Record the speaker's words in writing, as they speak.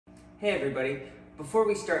Hey everybody, before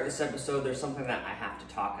we start this episode, there's something that I have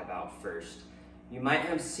to talk about first. You might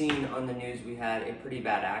have seen on the news we had a pretty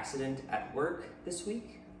bad accident at work this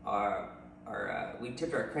week. We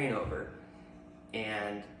tipped our crane over,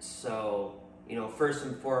 and so, first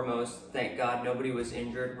and foremost, thank God nobody was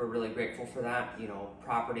injured. We're really grateful for that.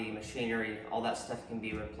 Property, machinery, all that stuff can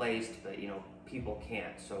be replaced, but people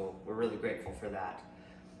can't, so we're really grateful for that.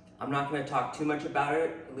 I'm not going to talk too much about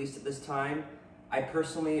it, at least at this time. I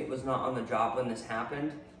personally was not on the job when this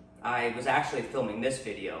happened. I was actually filming this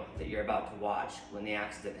video that you're about to watch when the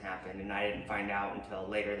accident happened, and I didn't find out until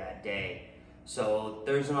later that day. So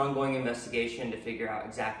there's an ongoing investigation to figure out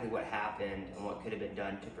exactly what happened and what could have been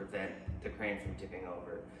done to prevent the crane from tipping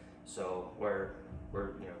over. So we're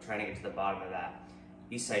trying to get to the bottom of that.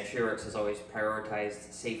 Eastside Tree Works has always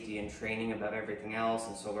prioritized safety and training above everything else,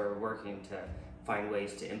 and so we're working to find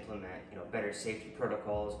ways to implement better safety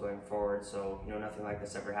protocols going forward, so nothing like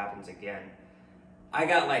this ever happens again. I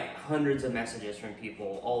got like hundreds of messages from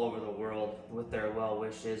people all over the world with their well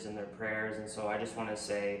wishes and their prayers, and so I just want to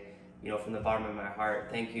say, from the bottom of my heart,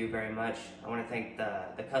 thank you very much. I want to thank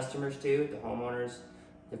the customers too, the homeowners.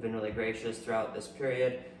 They've been really gracious throughout this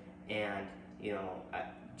period, and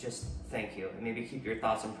just thank you. And maybe keep your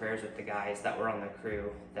thoughts and prayers with the guys that were on the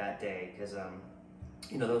crew that day, because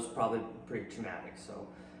those were probably pretty traumatic. So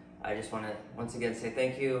I just want to once again say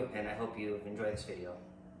thank you, and I hope you enjoy this video.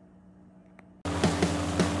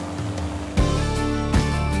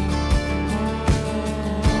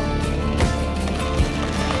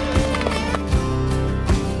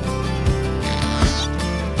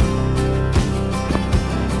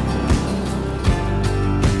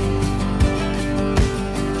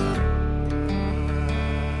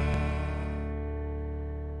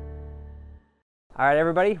 All right,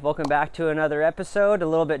 everybody, welcome back to another episode, a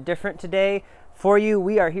little bit different today. For you,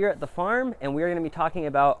 we are here at the farm, and we're gonna be talking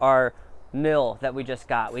about our mill that we just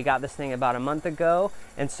got. We got this thing about a month ago,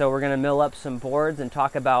 and so we're gonna mill up some boards and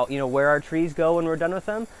talk about, where our trees go when we're done with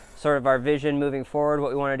them, sort of our vision moving forward,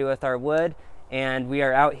 what we wanna do with our wood. And we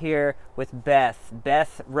are out here with Beth.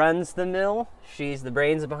 Beth runs the mill. She's the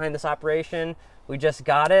brains behind this operation. We just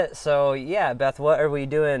got it, so yeah, Beth, what are we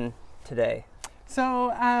doing today?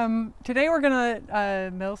 So today we're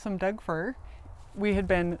gonna mill some Doug fir. We had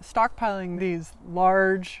been stockpiling these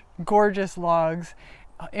large, gorgeous logs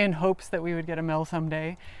in hopes that we would get a mill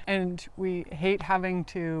someday. And we hate having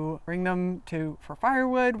to bring them for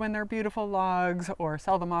firewood when they're beautiful logs, or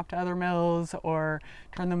sell them off to other mills, or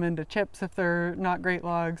turn them into chips if they're not great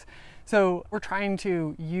logs. So we're trying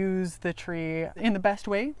to use the tree in the best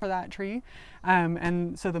way for that tree.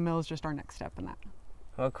 And so the mill is just our next step in that.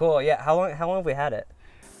 Oh, cool. Yeah. How long have we had it?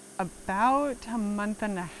 About a month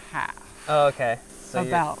and a half. Oh, okay. So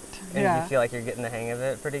yeah. You feel like you're getting the hang of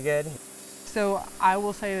it pretty good? So I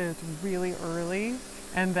will say that it's really early,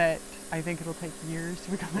 and that I think it'll take years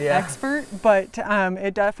to become an expert, but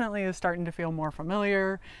it definitely is starting to feel more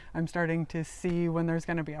familiar. I'm starting to see when there's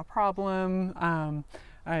going to be a problem.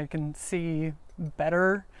 I can see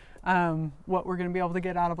better what we're going to be able to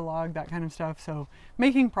get out of a log, that kind of stuff. So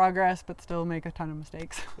making progress, but still make a ton of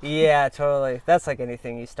mistakes. Yeah, totally. That's like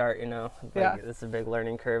anything you start, yeah. It's a big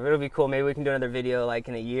learning curve. It'll be cool. Maybe we can do another video like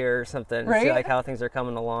in a year or something, right? And see like how things are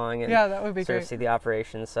coming along, and yeah, that would be sort great. of see the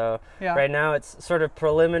operation. So yeah. Right now it's sort of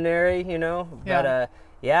preliminary, but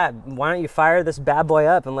yeah. Why don't you fire this bad boy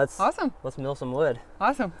up and let's mill some wood.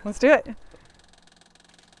 Awesome. Let's do it.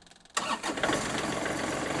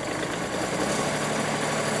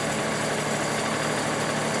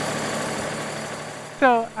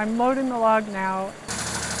 So I'm loading the log now.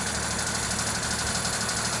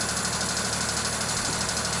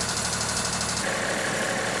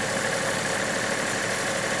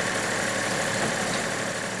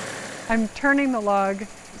 I'm turning the log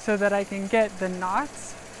so that I can get the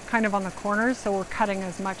knots kind of on the corners, so we're cutting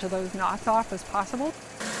as much of those knots off as possible.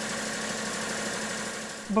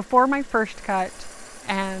 Before my first cut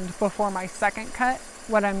and before my second cut,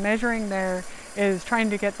 what I'm measuring there is trying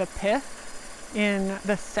to get the pith in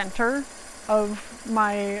the center of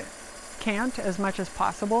my cant as much as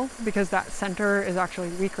possible, because that center is actually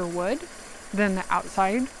weaker wood than the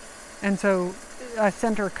outside. And so a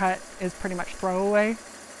center cut is pretty much throwaway.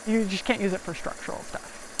 You just can't use it for structural stuff.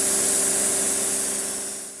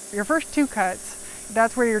 Your first two cuts,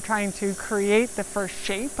 that's where you're trying to create the first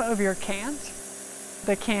shape of your cant.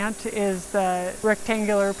 The cant is the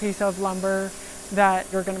rectangular piece of lumber that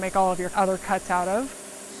you're going to make all of your other cuts out of.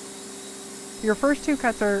 Your first two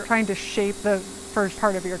cuts are trying to shape the first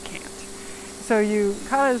part of your cant. So you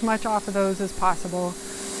cut as much off of those as possible.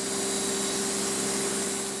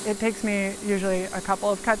 It takes me usually a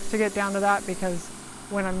couple of cuts to get down to that, because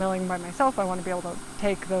when I'm milling by myself, I want to be able to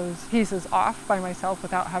take those pieces off by myself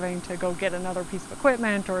without having to go get another piece of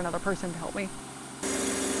equipment or another person to help me.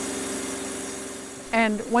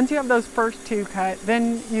 And once you have those first two cut,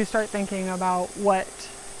 then you start thinking about what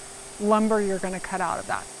lumber you're going to cut out of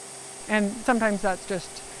that. And sometimes that's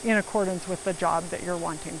just in accordance with the job that you're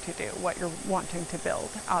wanting to do, what you're wanting to build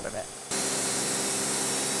out of it.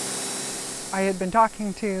 I had been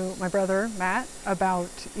talking to my brother, Matt, about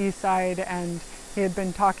Eastside, and he had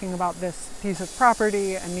been talking about this piece of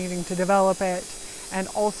property and needing to develop it. And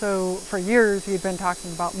also for years, he'd been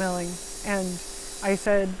talking about milling. And I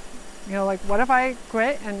said, you know, like, what if I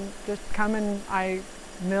quit and just come and I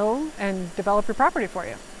mill and develop your property for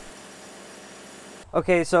you?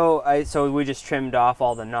 Okay, so we just trimmed off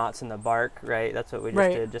all the knots in the bark, right? That's what we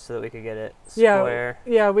just did, just so that we could get it square.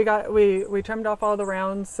 Yeah, we trimmed off all the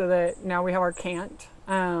rounds so that now we have our cant.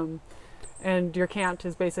 And your cant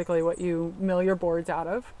is basically what you mill your boards out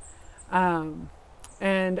of.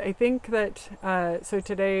 And I think that so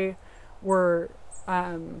today we're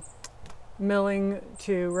milling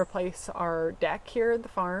to replace our deck here at the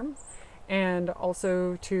farm, and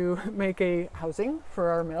also to make a housing for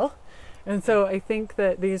our mill. And so I think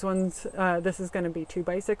that these ones, this is going to be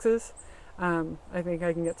 2x6s. I think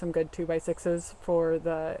I can get some good 2x6s for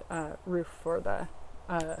the roof for the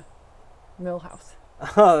mill house.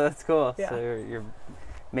 Oh, that's cool. Yeah. So you're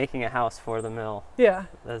making a house for the mill. Yeah.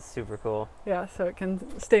 That's super cool. Yeah, so it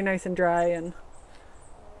can stay nice and dry, and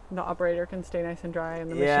the operator can stay nice and dry,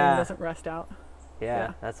 and the machine doesn't rust out.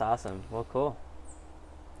 Yeah, that's awesome. Well, cool.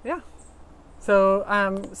 Yeah. So,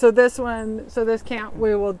 so this cant,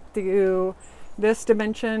 we will do this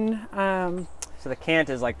dimension. So the cant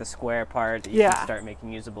is like the square part that you can start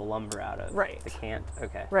making usable lumber out of. Right. The cant,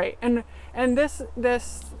 okay. Right, and this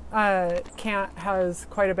cant has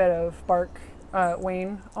quite a bit of bark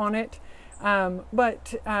wane on it,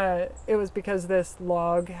 but it was because this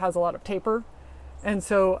log has a lot of taper, and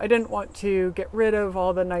so I didn't want to get rid of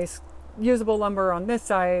all the nice usable lumber on this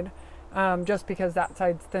side. Just because that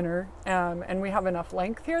side's thinner, and we have enough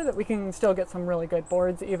length here that we can still get some really good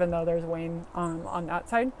boards, even though there's wane on that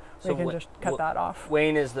side. So we can just cut that off.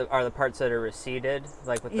 Wane are the parts that are receded,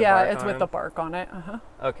 like with the bark on it's with the bark on it.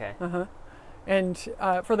 Okay. And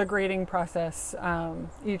for the grading process,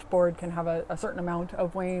 each board can have a certain amount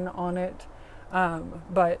of wane on it,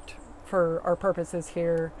 but for our purposes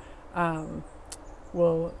here,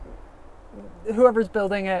 whoever's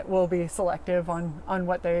building it will be selective on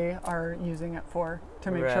what they are using it for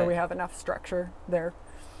to make sure we have enough structure there.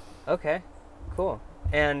 Okay, cool.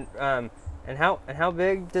 And how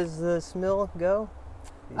big does this mill go?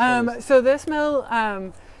 So this mill,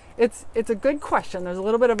 it's a good question. There's a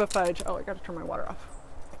little bit of a fudge. Oh, I got to turn my water off.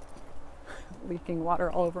 Leaking water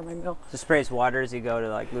all over my mill. So sprays water as you go to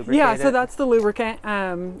like lubricate Yeah, so it? that's the lubricant.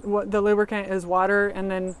 What the lubricant is water, and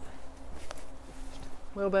then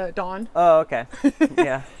a little bit of Dawn. Oh, okay.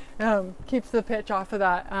 Yeah. Keeps the pitch off of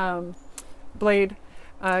that blade.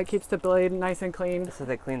 Keeps the blade nice and clean. That's what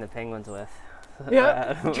they clean the penguins with.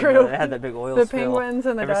 Yeah, true. They had that big oil the spill. Penguins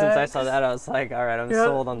and the Ever ducks. since I saw that, I was like, all right, I'm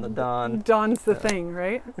sold on the Dawn. Dawn's the thing,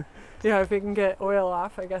 right? Yeah, if we can get oil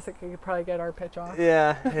off, I guess it could probably get our pitch off.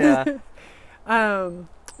 Yeah.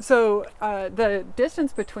 So the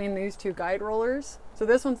distance between these two guide rollers, so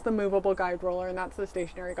this one's the movable guide roller and that's the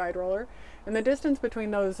stationary guide roller. And the distance between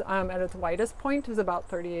those at its widest point is about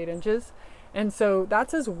 38 inches. And so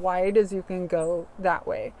that's as wide as you can go that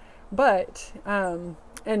way. But,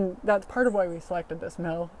 and that's part of why we selected this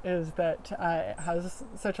mill, is that it has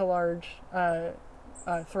such a large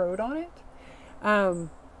throat on it.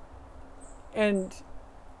 And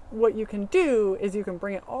what you can do is you can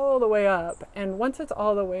bring it all the way up. And once it's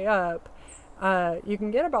all the way up, you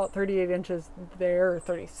can get about 38 inches there, or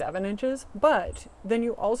 37 inches, but then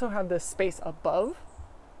you also have this space above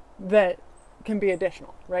that can be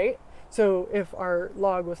additional, right? So if our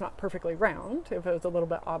log was not perfectly round, if it was a little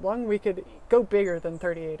bit oblong, we could go bigger than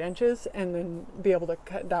 38 inches and then be able to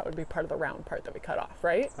cut, that would be part of the round part that we cut off,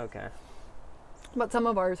 right? Okay. But some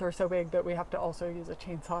of ours are so big that we have to also use a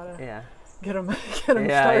chainsaw to get them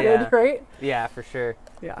Yeah, started, right? Yeah, for sure.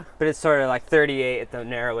 Yeah. But it's sort of like 38 at the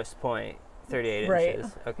narrowest point. 38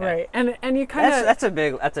 inches. Okay. Right. And you kind of that's a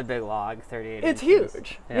big log, 38 it's inches.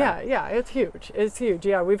 Huge. Yeah, it's huge. It's huge.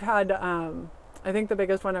 Yeah, we've had I think the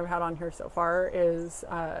biggest one I've had on here so far is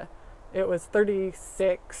it was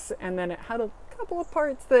 36, and then it had a couple of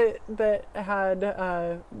parts that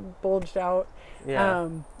had bulged out. Yeah.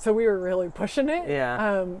 So we were really pushing it.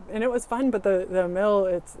 Yeah. And it was fun, but the mill,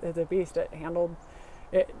 it's a beast. It handled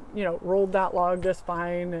it, rolled that log just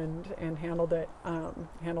fine and handled it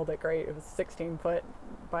great. It was 16 foot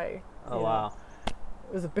by wow.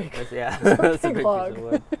 It was a big, Yeah, it was a that's big log. piece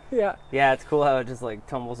of wood. Yeah. Yeah, it's cool how it just like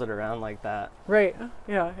tumbles it around like that. Right.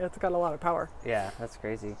 Yeah, it's got a lot of power. Yeah, that's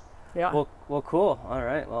crazy. Yeah. Well, cool. All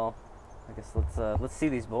right. Well, I guess let's see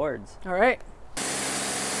these boards. All right.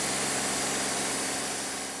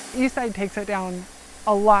 East side takes it down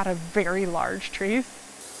a lot of very large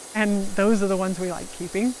trees, and those are the ones we like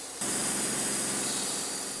keeping.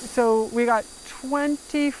 So we got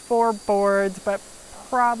 24 boards, but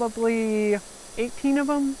probably 18 of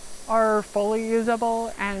them are fully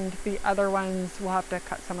usable, and the other ones we'll have to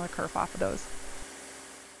cut some of the kerf off of those.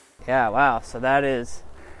 Yeah, wow. So that's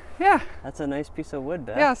a nice piece of wood,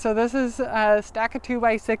 Beth. Yeah, so this is a stack of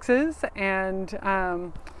 2x6s, and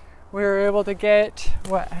we were able to get,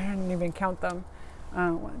 I didn't even count them.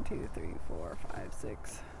 1, 2, 3, 4, 5,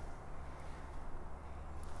 6.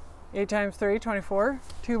 8 times 3, 24,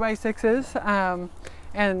 2x6s,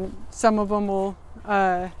 and some of them will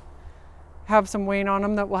have some weight on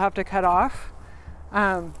them that we'll have to cut off.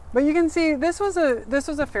 But you can see this was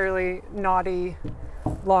a fairly knotty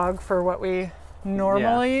log for what we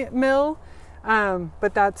normally mill.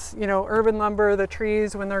 But that's, urban lumber. The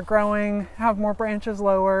trees, when they're growing, have more branches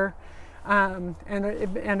lower, and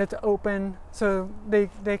it's open, so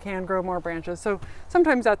they can grow more branches. So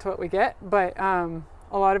sometimes that's what we get, but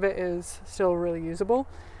a lot of it is still really usable,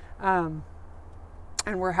 and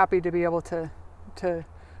we're happy to be able to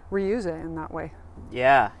reuse it in that way.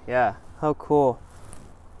 Yeah. How cool.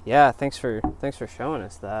 Yeah, thanks for showing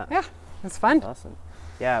us that. Yeah, it's fun. That's awesome.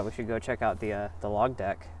 Yeah, we should go check out the log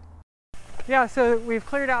deck. Yeah, so we've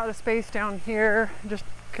cleared out a space down here, just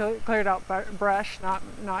cleared out brush,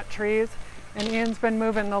 not trees. And Ian's been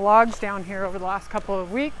moving the logs down here over the last couple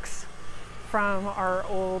of weeks from our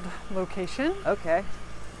old location. Okay.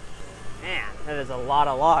 Man, that is a lot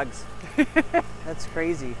of logs. That's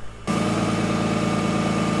crazy.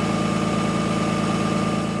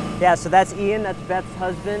 Yeah, so that's Ian, that's Beth's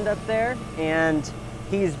husband up there, and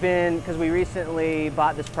he's been, because we recently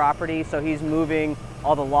bought this property, so he's moving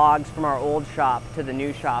all the logs from our old shop to the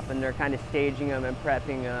new shop, and they're kind of staging them and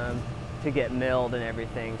prepping them to get milled and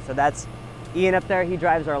everything. So that's Ian up there. He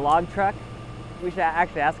drives our log truck. We should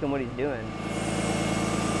actually ask him what he's doing.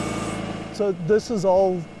 So this is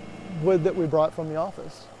all wood that we brought from the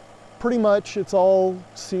office. Pretty much it's all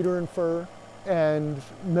cedar and fir and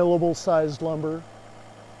millable sized lumber.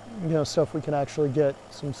 Stuff we can actually get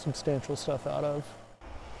some substantial stuff out of.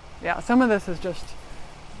 Yeah, some of this is just,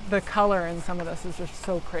 the color in some of this is just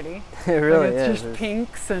so pretty. It really is. It's just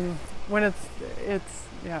pinks, and when it's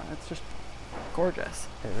just gorgeous.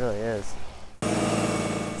 It really is.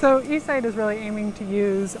 So Eastside is really aiming to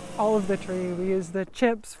use all of the tree. We use the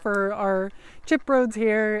chips for our chip roads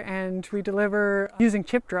here, and we deliver using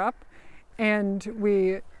chip drop, and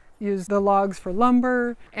we use the logs for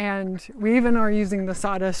lumber, and we even are using the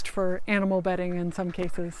sawdust for animal bedding in some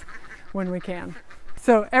cases when we can.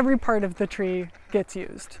 So every part of the tree gets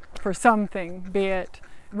used for something, be it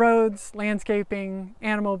roads, landscaping,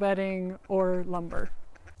 animal bedding, or lumber.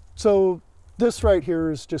 So this right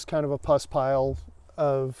here is just kind of a pus pile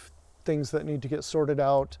of things that need to get sorted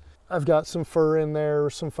out. I've got some fir in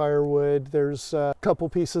there, some firewood. There's a couple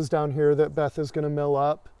pieces down here that Beth is going to mill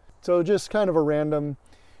up. So just kind of a random,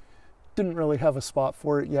 didn't really have a spot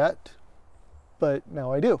for it yet, but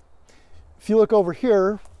now I do. If you look over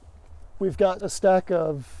here, we've got a stack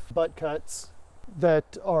of butt cuts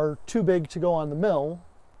that are too big to go on the mill,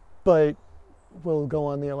 but will go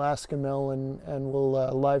on the Alaska mill, and we'll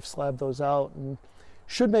live slab those out, and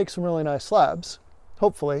should make some really nice slabs.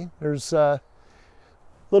 Hopefully. There's a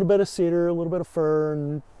little bit of cedar, a little bit of fir,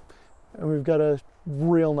 and we've got a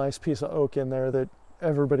real nice piece of oak in there that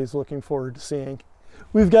everybody's looking forward to seeing.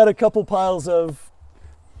 We've got a couple piles of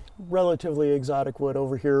relatively exotic wood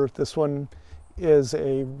over here. This one is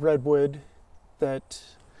a redwood that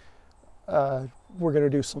we're going to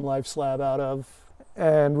do some live slab out of.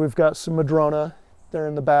 And we've got some madrona there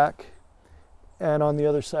in the back. And on the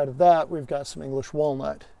other side of that, we've got some English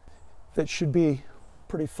walnut that should be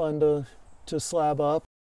pretty fun to slab up.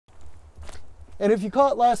 And if you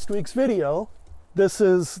caught last week's video, this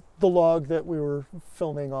is the log that we were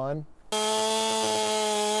filming on.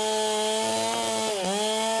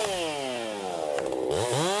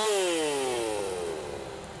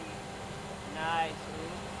 Nice.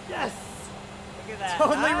 Yes! Look at that.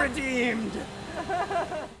 Totally redeemed.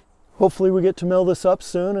 Hopefully we get to mill this up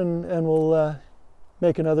soon, and we'll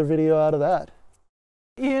make another video out of that.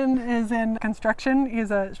 Ian is in construction.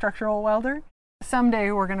 He's a structural welder.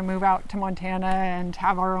 Someday we're going to move out to Montana and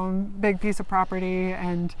have our own big piece of property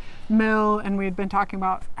and mill, and we had been talking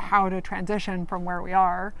about how to transition from where we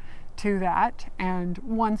are to that. And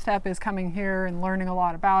one step is coming here and learning a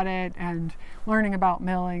lot about it and learning about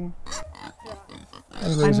milling.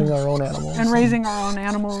 And raising our own animals. And raising our own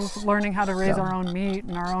animals, learning how to raise our own meat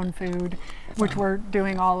and our own food, which we're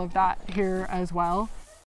doing all of that here as well.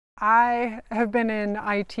 I have been in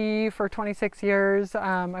IT for 26 years.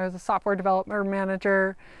 I was a software development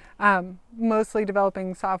manager, mostly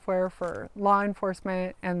developing software for law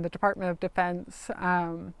enforcement and the Department of Defense.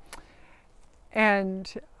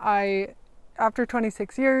 And after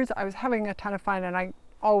 26 years, I was having a ton of fun, and I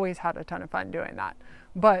always had a ton of fun doing that.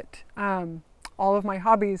 But all of my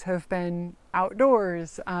hobbies have been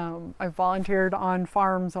outdoors. I've volunteered on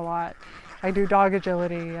farms a lot. I do dog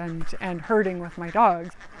agility and herding with my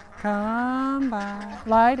dogs. Come by,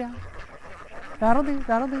 lie down. That'll do,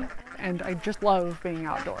 that'll do. And I just love being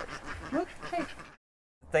outdoors. Look, hey.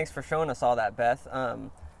 Thanks for showing us all that, Beth.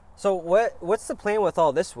 So what's the plan with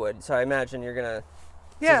all this wood? So I imagine you're gonna,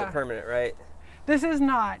 this isn't permanent, right? This is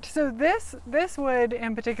not. So this wood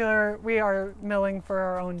in particular, we are milling for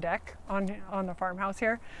our own deck on the farmhouse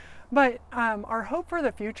here. But our hope for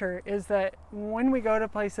the future is that when we go to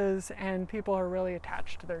places and people are really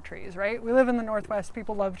attached to their trees, right? We live in the Northwest,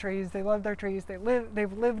 people love trees, they love their trees, they've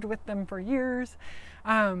lived with them for years.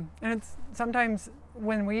 And it's sometimes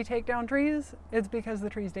when we take down trees, it's because the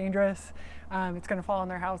tree's dangerous, it's gonna fall on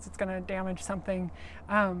their house, it's gonna damage something.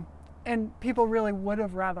 And people really would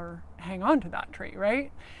have rather hang on to that tree,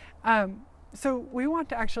 right? So we want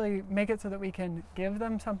to actually make it so that we can give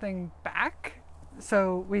them something back.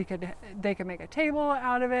 So they could make a table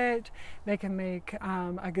out of it, they can make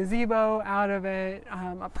a gazebo out of it,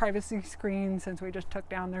 a privacy screen, since we just took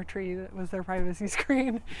down their tree that was their privacy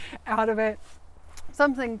screen, out of it.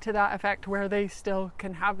 Something to that effect where they still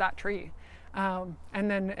can have that tree. And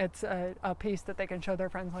then it's a piece that they can show their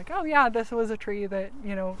friends, like, oh yeah, this was a tree that,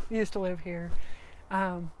 you know, used to live here.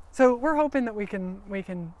 So we're hoping that we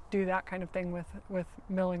can do that kind of thing with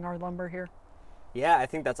milling our lumber here. Yeah, I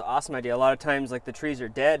think that's an awesome idea. A lot of times, like, the trees are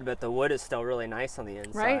dead, but the wood is still really nice on the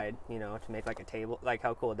inside, right? You know, to make like a table. Like,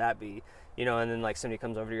 how cool would that be? You know, and then like somebody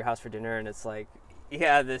comes over to your house for dinner and it's like,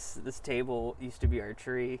 yeah, this table used to be our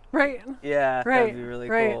tree. Right. Yeah, right. That'd be really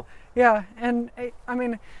cool. Yeah, and I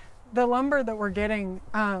mean, the lumber that we're getting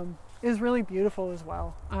is really beautiful as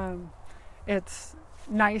well. It's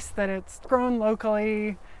nice that it's grown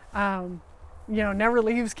locally, you know, never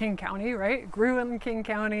leaves King County, right? Grew in King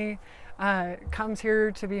County. Comes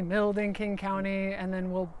here to be milled in King County, and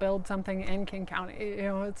then we'll build something in King County. You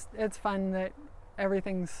know, it's fun that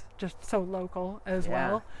everything's just so local as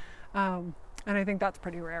well, and I think that's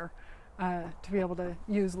pretty rare to be able to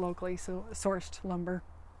use locally sourced lumber.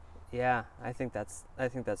 Yeah, I think that's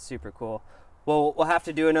super cool. Well, we'll have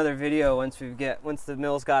to do another video once the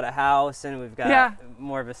mill's got a house and we've got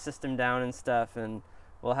more of a system down and stuff, and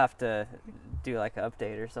we'll have to do like an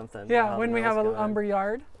update or something. Yeah, when we have a lumber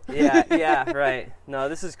yard. yeah, right. No,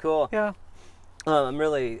 this is cool. Yeah. I'm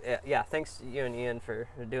really, thanks you and Ian for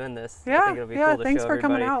doing this. Yeah, I think it'll be cool to thanks show for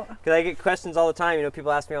everybody. coming out. Because I get questions all the time. You know,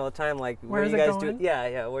 people ask me all the time, like, where do you guys do?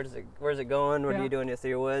 Yeah, where's it going? What are you doing with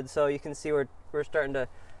your wood? So you can see we're starting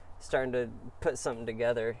to put something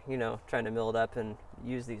together. You know, trying to mill it up and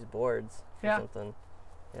use these boards for something.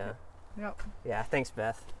 Yeah. Yep. Yeah. Thanks,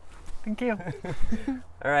 Beth. Thank you.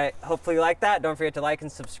 All right. Hopefully you like that. Don't forget to like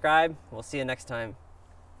and subscribe. We'll see you next time.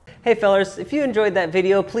 Hey fellers, if you enjoyed that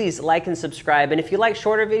video, please like and subscribe. And if you like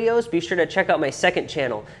shorter videos, be sure to check out my second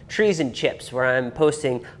channel, Trees and Chips, where I'm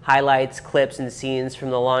posting highlights, clips, and scenes from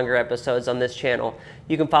the longer episodes on this channel.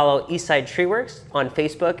 You can follow Eastside Tree Works on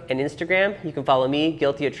Facebook and Instagram. You can follow me,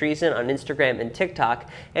 Guilty of Treason, on Instagram and TikTok.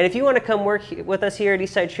 And if you want to come work with us here at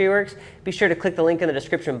Eastside Tree Works, be sure to click the link in the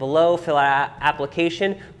description below, fill out an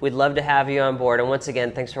application. We'd love to have you on board. And once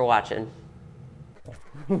again, thanks for watching.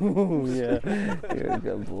 Yeah, you're a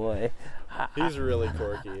good boy. He's really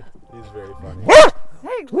quirky. He's very funny.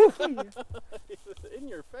 Hey, Goofy! He's in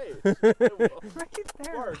your face. Right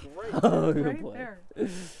there. Mark, right Oh, good right boy. there.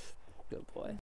 Good boy.